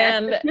can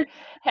imagine. And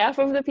half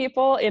of the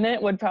people in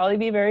it would probably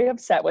be very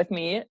upset with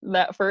me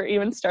that for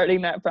even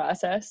starting that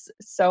process.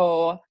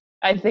 So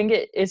I think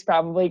it is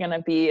probably going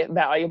to be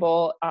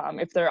valuable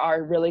if there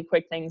are really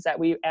quick things that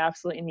we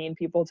absolutely need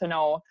people to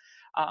know.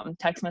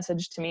 Text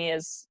message to me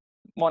is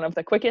one of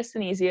the quickest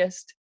and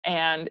easiest.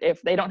 And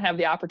if they don't have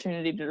the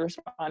opportunity to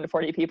respond to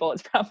 40 people,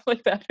 it's probably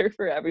better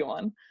for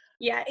everyone.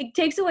 Yeah, it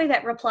takes away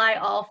that reply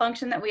all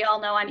function that we all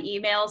know on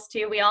emails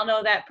too. We all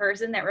know that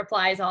person that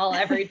replies all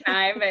every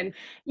time. And,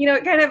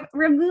 it kind of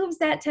removes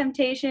that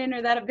temptation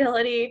or that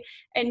ability.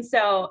 And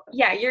so,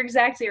 yeah, you're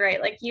exactly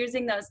right. Like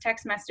using those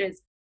text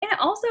messages. And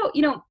also,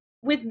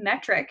 with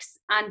metrics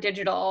on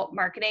digital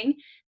marketing,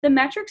 the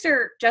metrics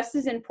are just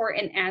as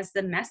important as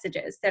the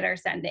messages that are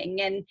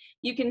sending. And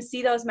you can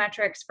see those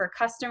metrics for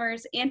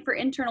customers and for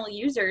internal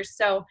users.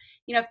 So,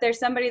 if there's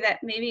somebody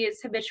that maybe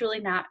is habitually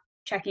not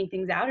checking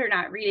things out or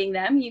not reading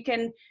them, you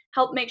can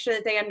help make sure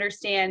that they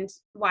understand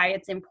why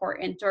it's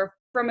important. Or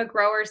from a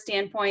grower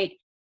standpoint,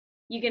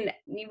 you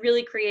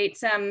really create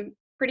some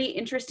pretty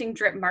interesting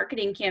drip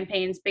marketing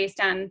campaigns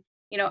based on,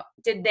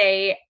 did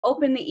they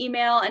open the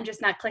email and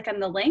just not click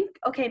on the link?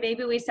 Okay,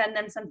 maybe we send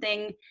them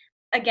something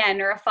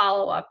again or a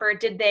follow-up. Or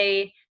did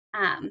they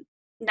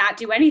not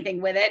do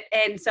anything with it?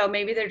 And so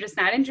maybe they're just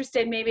not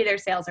interested. Maybe their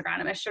sales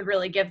agronomist should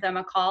really give them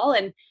a call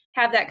and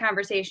have that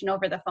conversation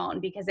over the phone,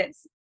 because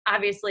it's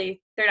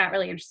obviously they're not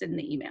really interested in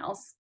the emails.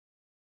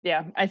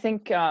 Yeah, I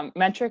think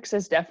metrics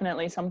is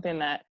definitely something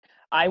that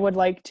I would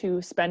like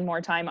to spend more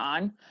time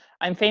on.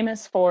 I'm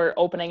famous for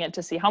opening it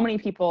to see how many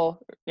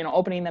people,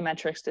 opening the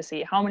metrics to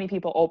see how many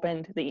people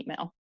opened the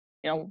email.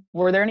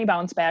 were there any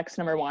bounce backs,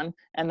 number one,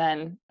 and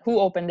then who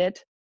opened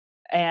it?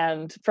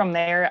 And from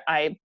there,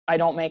 I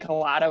don't make a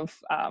lot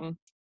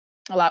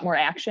more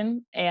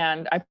action,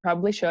 and I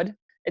probably should.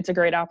 It's a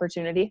great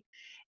opportunity.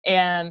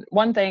 And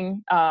one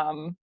thing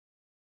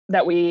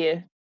that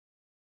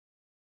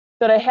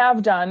I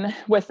have done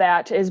with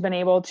that is been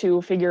able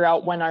to figure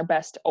out when our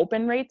best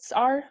open rates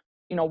are,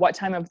 what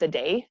time of the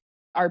day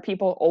are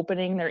people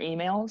opening their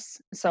emails.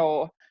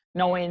 So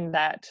knowing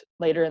that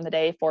later in the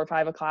day, 4 or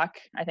 5 o'clock,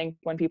 I think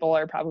when people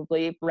are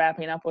probably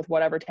wrapping up with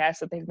whatever tasks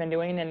that they've been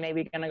doing and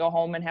maybe going to go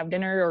home and have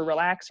dinner or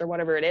relax or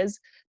whatever it is,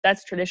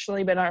 that's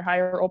traditionally been our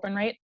higher open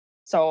rate.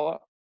 So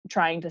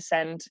trying to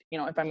send,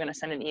 if I'm going to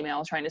send an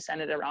email, trying to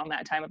send it around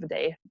that time of the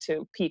day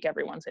to pique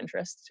everyone's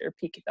interest or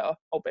pique the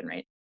open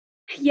rate.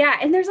 Yeah,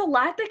 and there's a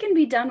lot that can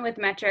be done with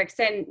metrics.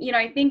 And,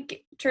 I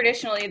think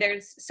traditionally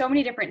there's so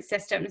many different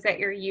systems that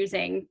you're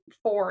using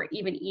for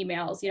even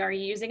emails. Are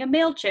you using a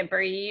MailChimp?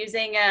 Are you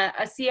using a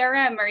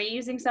CRM? Are you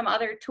using some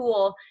other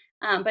tool?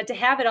 But to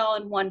have it all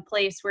in one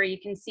place where you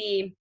can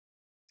see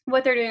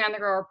what they're doing on the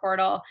grower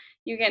portal,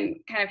 you can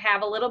kind of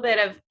have a little bit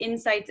of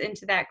insights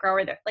into that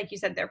grower, that, like you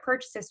said, their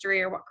purchase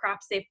history or what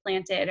crops they've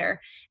planted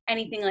or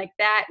anything like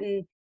that.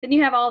 And then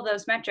you have all of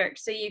those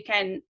metrics. So you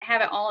can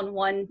have it all in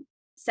one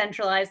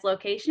centralized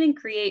location and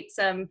create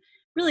some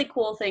really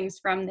cool things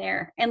from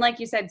there. And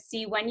like you said,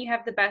 see when you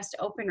have the best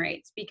open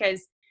rates,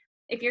 because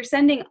if you're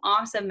sending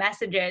awesome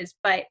messages,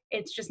 but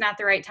it's just not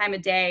the right time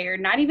of day or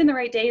not even the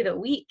right day of the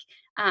week,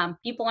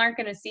 people aren't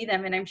going to see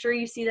them. And I'm sure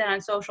you see that on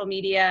social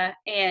media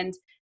and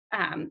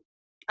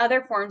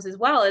other forms as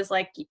well, as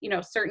like,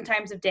 certain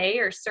times of day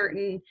or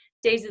certain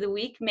days of the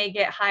week may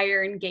get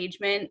higher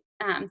engagement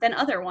than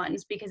other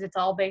ones, because it's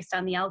all based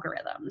on the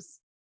algorithms.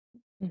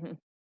 Mm-hmm.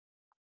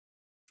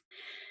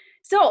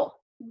 So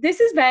this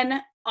has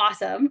been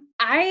awesome.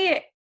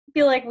 I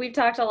feel like we've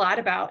talked a lot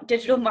about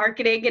digital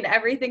marketing and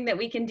everything that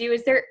we can do.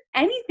 Is there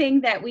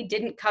anything that we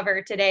didn't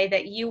cover today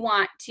that you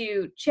want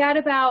to chat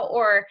about,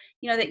 or,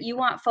 that you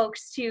want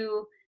folks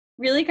to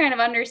really kind of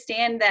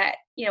understand that,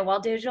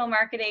 while digital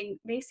marketing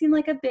may seem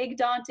like a big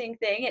daunting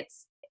thing,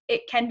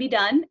 it can be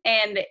done.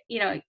 And,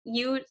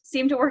 you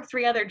seem to work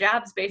 3 other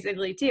jobs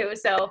basically too.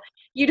 So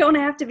you don't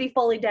have to be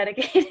fully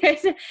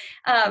dedicated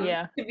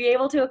to be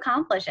able to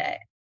accomplish it.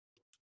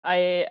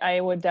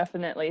 I would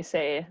definitely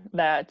say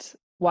that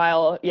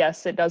while,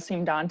 yes, it does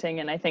seem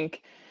daunting, and I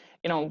think,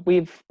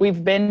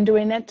 we've been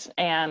doing it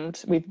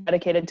and we've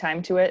dedicated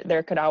time to it,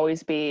 there could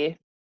always be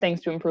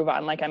things to improve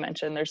on. Like I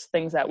mentioned, there's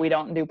things that we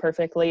don't do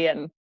perfectly,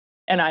 and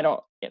I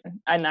don't,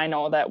 and I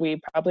know that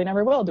we probably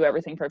never will do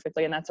everything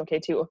perfectly, and that's okay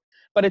too.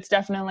 But it's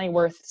definitely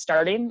worth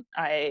starting.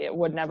 I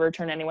would never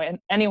turn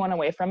anyone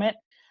away from it.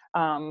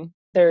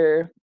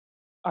 There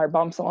are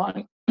bumps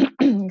along,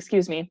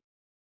 excuse me,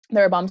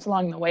 there are bumps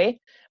along the way,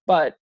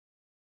 but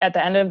at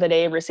the end of the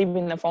day,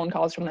 receiving the phone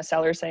calls from the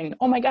seller saying,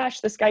 "Oh my gosh,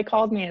 this guy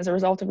called me as a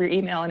result of your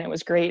email and it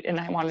was great, and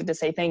I wanted to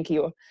say thank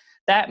you,"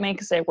 that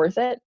makes it worth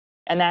it.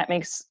 And that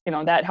makes,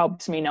 that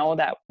helps me know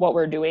that what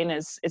we're doing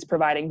is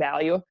providing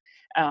value.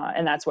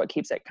 And that's what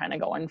keeps it kind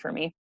of going for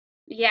me.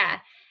 Yeah.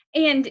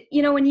 And,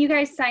 when you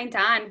guys signed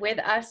on with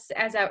us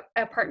as a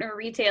partner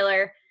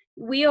retailer,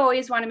 we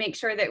always want to make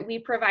sure that we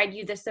provide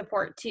you the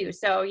support too.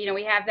 So,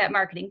 we have that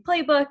marketing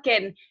playbook,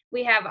 and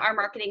we have our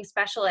marketing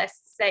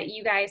specialists that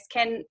you guys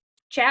can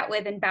chat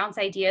with and bounce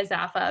ideas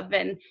off of.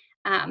 And,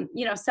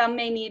 some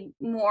may need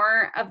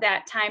more of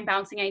that time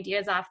bouncing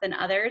ideas off than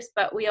others,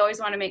 but we always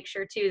want to make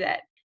sure too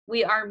that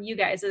we arm you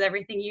guys with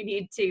everything you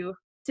need to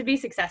be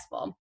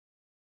successful.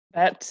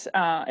 That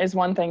is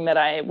one thing that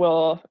I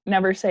will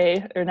never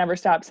say or never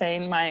stop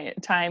saying. My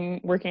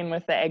time working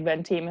with the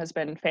AgVent team has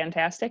been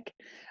fantastic.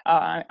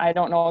 I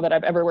don't know that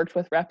I've ever worked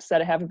with reps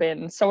that have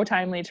been so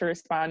timely to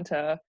respond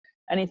to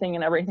anything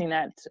and everything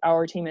that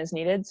our team has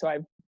needed.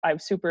 So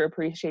I've super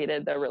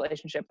appreciated the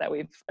relationship that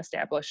we've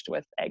established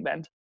with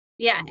AgVent.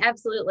 Yeah,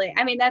 absolutely.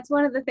 I mean, that's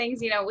one of the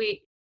things,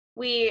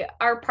 we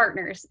are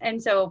partners,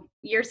 and so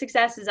your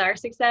success is our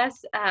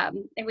success,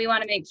 and we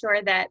want to make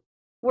sure that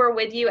we're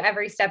with you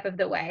every step of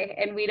the way.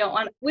 And we don't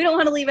want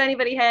to leave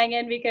anybody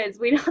hanging, because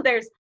we know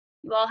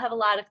you all have a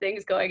lot of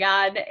things going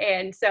on.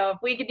 And so if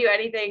we could do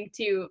anything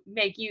to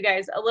make you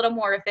guys a little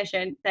more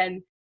efficient,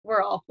 then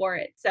we're all for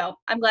it. So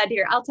I'm glad to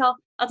hear. I'll tell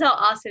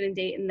Austin and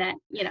Dayton that,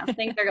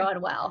 things are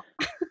going well.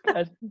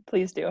 Good.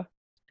 Please do.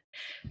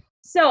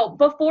 So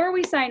before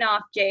we sign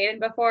off, Jade, and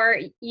before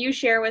you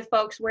share with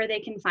folks where they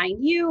can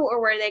find you or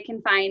where they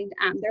can find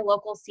their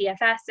local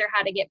CFS or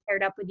how to get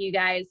paired up with you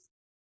guys,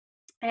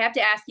 I have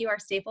to ask you our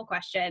staple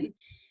question.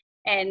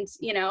 And,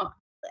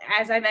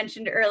 as I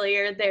mentioned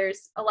earlier,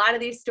 there's a lot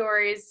of these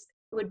stories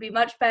would be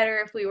much better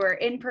if we were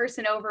in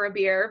person over a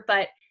beer,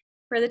 but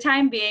for the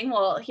time being,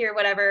 we'll hear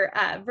whatever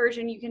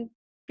version you can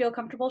feel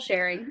comfortable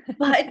sharing.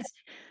 But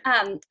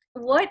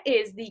what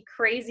is the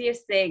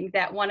craziest thing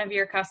that one of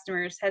your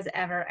customers has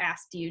ever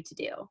asked you to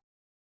do?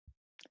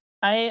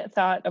 I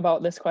thought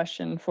about this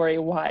question for a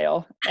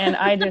while, and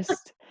I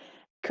just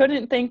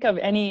couldn't think of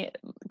any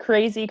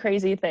crazy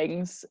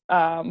things.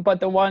 But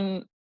the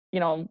one,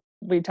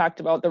 we talked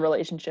about the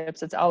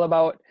relationships. It's all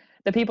about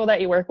the people that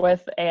you work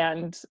with.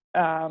 And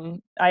I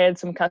had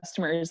some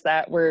customers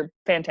that were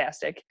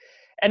fantastic.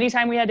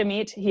 Anytime we had to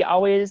meet, he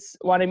always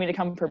wanted me to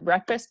come for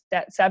breakfast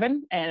at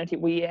 7, and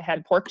we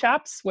had pork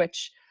chops,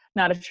 which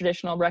not a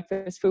traditional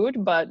breakfast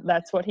food, but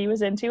that's what he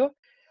was into.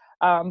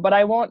 But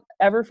I won't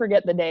ever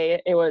forget the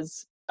day. It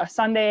was a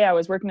Sunday. I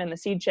was working in the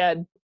seed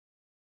shed,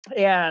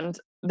 and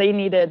they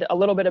needed a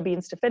little bit of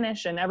beans to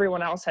finish, and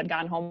everyone else had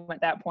gone home at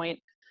that point.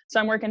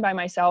 So I'm working by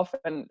myself,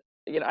 and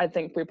I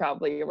think we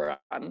probably were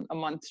on a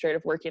month straight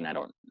of working. I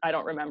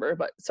don't remember,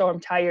 but so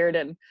I'm tired,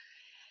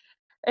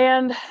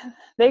 and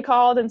they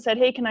called and said,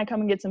 "Hey, can I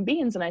come and get some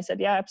beans?" And I said,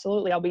 "Yeah,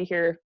 absolutely. I'll be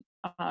here.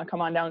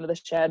 Come on down to the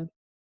shed."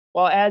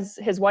 Well, as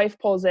his wife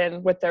pulls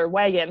in with their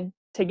wagon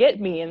to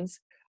get beans,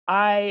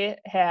 I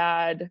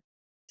had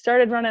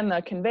started running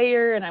the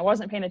conveyor and I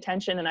wasn't paying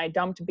attention, and I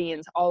dumped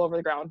beans all over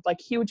the ground, like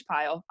huge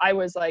pile. I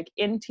was like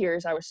in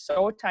tears. I was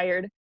so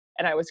tired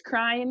and I was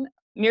crying,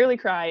 nearly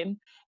crying.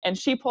 And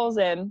she pulls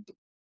in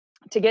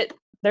to get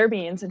their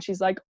beans and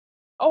she's like,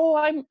 "Oh,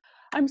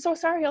 I'm so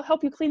sorry. I'll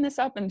help you clean this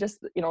up." And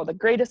just, the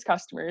greatest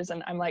customers.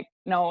 And I'm like,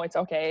 "No, it's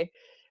okay.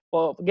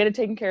 We'll get it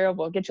taken care of.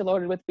 We'll get you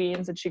loaded with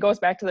beans." And she goes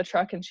back to the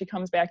truck and she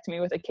comes back to me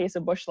with a case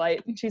of Busch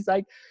Light. And she's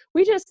like,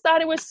 "We just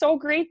thought it was so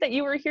great that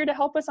you were here to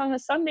help us on a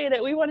Sunday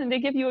that we wanted to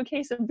give you a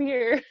case of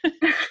beer."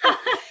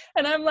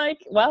 And I'm like,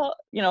 well,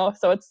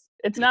 so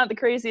it's not the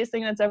craziest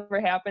thing that's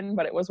ever happened,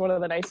 but it was one of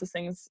the nicest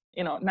things,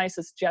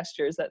 nicest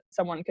gestures that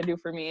someone could do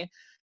for me,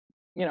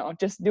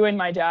 just doing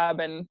my job.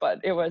 But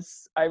it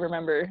was, I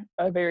remember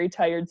a very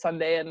tired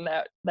Sunday, and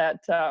that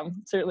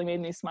certainly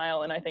made me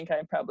smile. And I think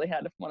I probably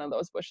had one of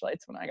those Busch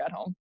Lights when I got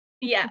home.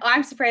 Yeah, well,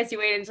 I'm surprised you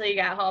waited until you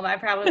got home. I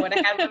probably would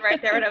have had one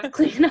right there when I was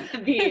cleaning up the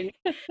beans.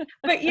 But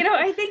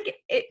I think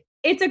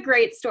it's a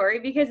great story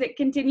because it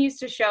continues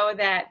to show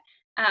that,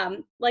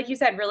 like you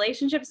said,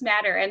 relationships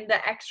matter, and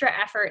the extra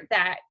effort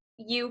that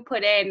you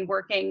put in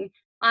working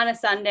on a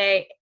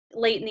Sunday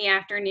late in the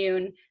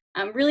afternoon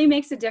really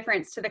makes a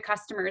difference to the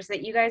customers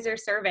that you guys are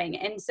serving.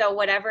 And so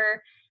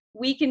whatever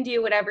we can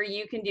do, whatever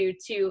you can do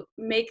to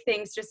make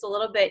things just a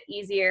little bit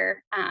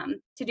easier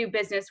to do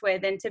business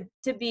with and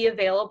to be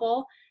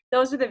available,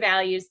 those are the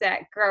values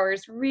that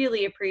growers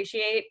really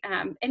appreciate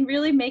and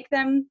really make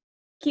them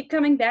keep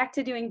coming back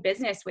to doing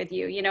business with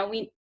you.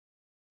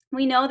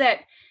 We know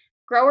that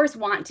growers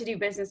want to do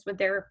business with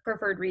their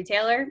preferred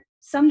retailer.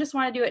 Some just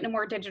want to do it in a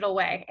more digital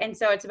way. And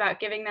so it's about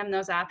giving them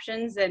those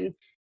options and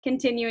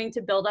continuing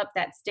to build up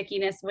that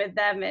stickiness with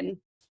them. And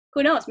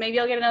who knows, maybe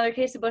I'll get another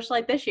case of Busch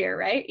Light this year,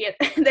 right? Yeah,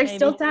 there's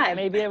still time.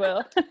 Maybe I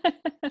will.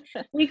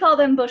 We call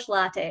them Busch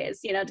Lattes,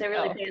 to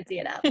really fancy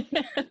it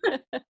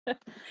up.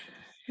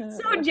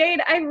 So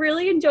Jade, I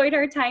really enjoyed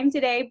our time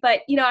today,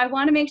 but I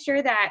want to make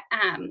sure that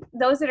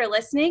those that are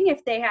listening,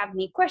 if they have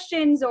any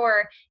questions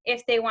or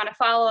if they want to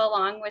follow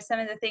along with some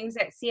of the things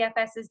that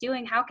CFS is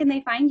doing, how can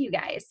they find you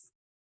guys?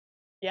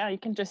 Yeah, you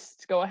can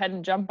just go ahead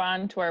and jump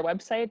on to our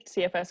website,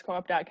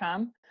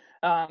 cfscoop.com.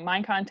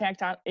 My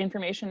contact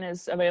information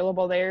is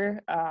available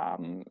there,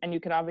 and you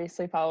can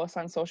obviously follow us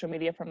on social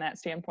media from that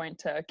standpoint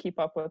to keep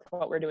up with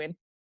what we're doing.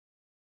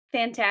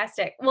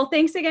 Fantastic. Well,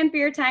 thanks again for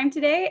your time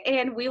today,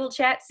 and we will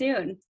chat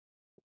soon.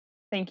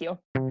 Thank you.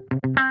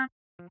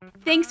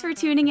 Thanks for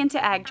tuning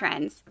into Ag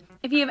Trends.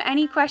 If you have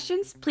any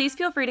questions, please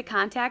feel free to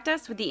contact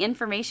us with the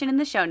information in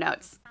the show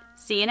notes.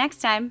 See you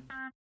next time.